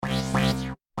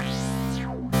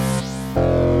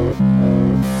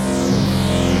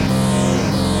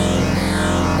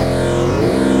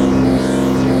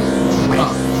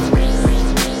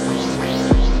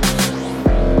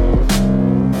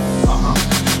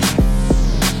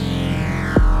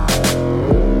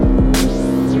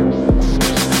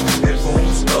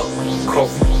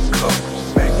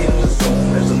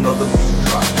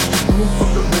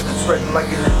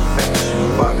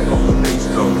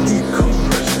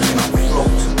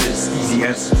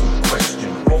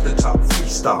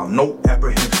no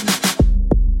apprehension.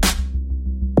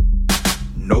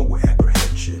 No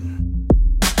apprehension.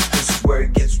 This is where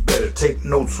it gets better. Take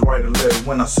notes, write a letter.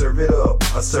 When I serve it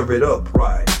up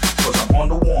right. Cause I'm on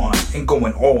the one and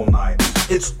going all night.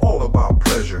 It's all about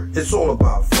pleasure, it's all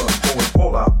about fun. Going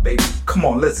all out, baby. Come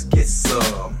on, let's get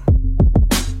some.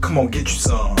 Come on, get you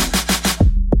some.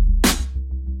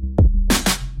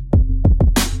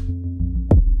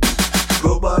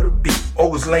 Go by the beat,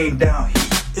 always laying down heat.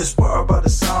 Inspired by the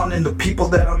sound and the people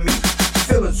that I meet.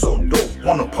 Feeling so dope,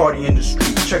 wanna party in the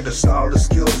street. Check the style, the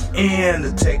skills, and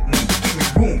the technique.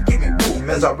 Give me room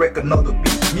as I wreck another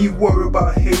beat. Me worry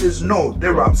about haters, no,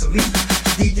 they're obsolete.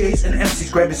 DJs and MCs,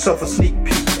 grab yourself a sneak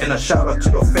peek. And a shout out to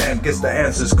the fam, guess the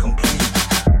answer's complete.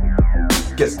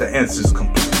 Guess the answer's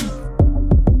complete.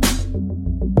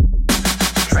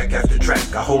 Track after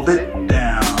track, I hold it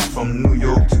down. From New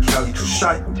York to Cali to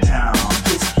Chi-Town.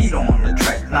 It's heat on the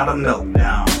track, not a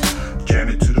meltdown. Jam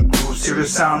it to the groove,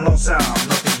 serious sound, no sound.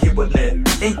 Nothing here but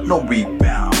net, ain't no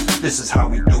rebound. This is how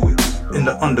we do it, in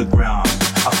the underground.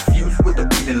 I fuse with the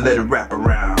beat and let it wrap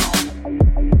around.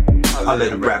 I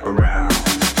let it wrap around.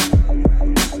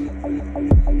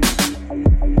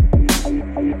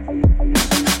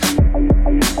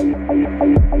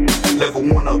 Level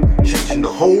 1 up, changing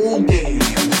the whole game.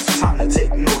 It's time to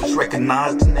take notice,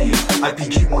 recognize the name.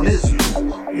 IPG1 is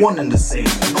new, one and the same.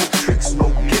 No tricks, no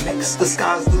gimmicks, the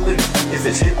sky's the limit. If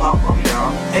it's hip-hop, I'm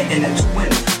down, and in it to win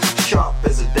it. Sharp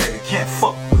as a dagger, can't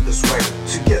fuck with the swagger.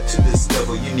 To get to this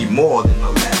level, you need more than a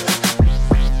ladder.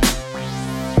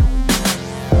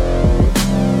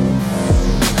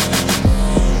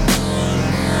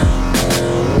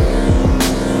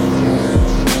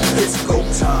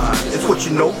 It's what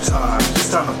you know time. It's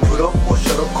time to put up or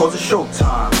shut up cause it's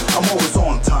showtime. I'm always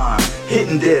on time,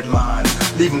 hitting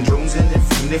deadlines. Leaving drones in and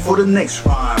fiending for the next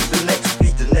rhyme. The next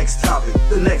beat, the next topic,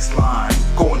 the next line.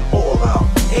 Going all out,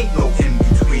 ain't no in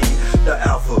between. The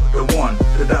alpha, the one,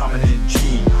 the dominant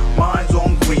gene. Minds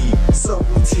on green,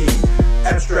 subroutine.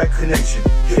 Abstract connection,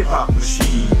 hip-hop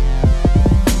machine.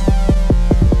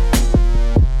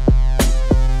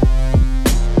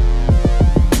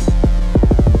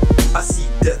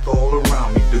 Death all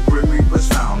around me, the grim reapers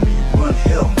found me. Run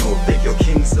hell no, think your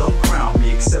king's done crown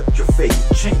me. Accept your fate,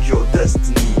 change your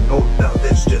destiny. No doubt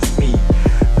that's just me,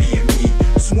 being me.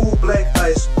 Smooth black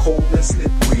ice, cold and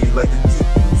slippery. Like the deep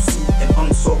blue sea, an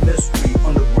unsolved mystery.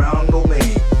 Underground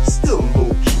domain, still low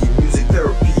key. Music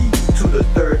therapy to the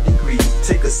 3rd degree.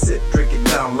 Take a sip, drink it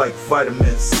down like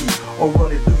vitamin C. Or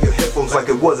run it through your headphones like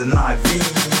it was an IV.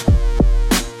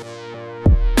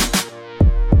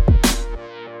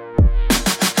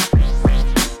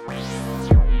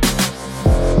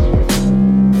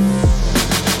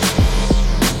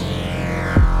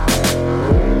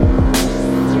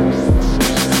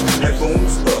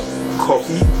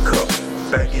 Coffee cup,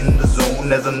 back in the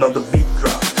zone as another beat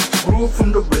drop. Groove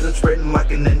from the rhythm spreading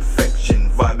like an infection.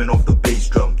 Vibing off the bass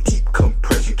drum, deep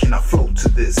compression. Can I flow to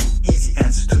this? Easy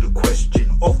answer to the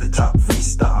question. Off the top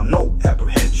freestyle, no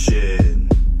apprehension.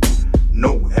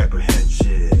 No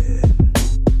apprehension.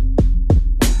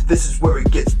 This is where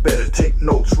it gets better. Take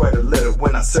notes, write a letter.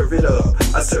 When I serve it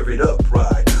up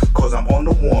right. Cause I'm on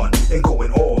the one and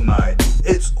going all night.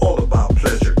 It's all about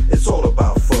pleasure, it's all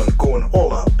about fun. Going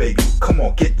all out, baby, come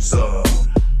on, get some.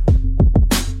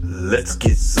 Let's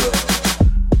get some.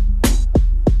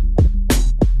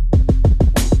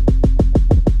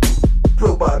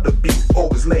 Thrilled by the beat,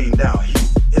 always laying down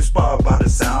heat. Inspired by the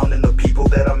sound and the people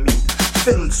that I meet.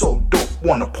 Feeling so dope,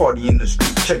 wanna party in the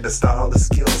street. Check the style, the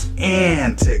skills,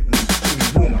 and technique.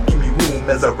 Give me room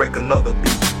as I wreck another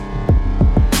beat.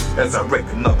 As I wreck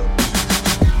another beat.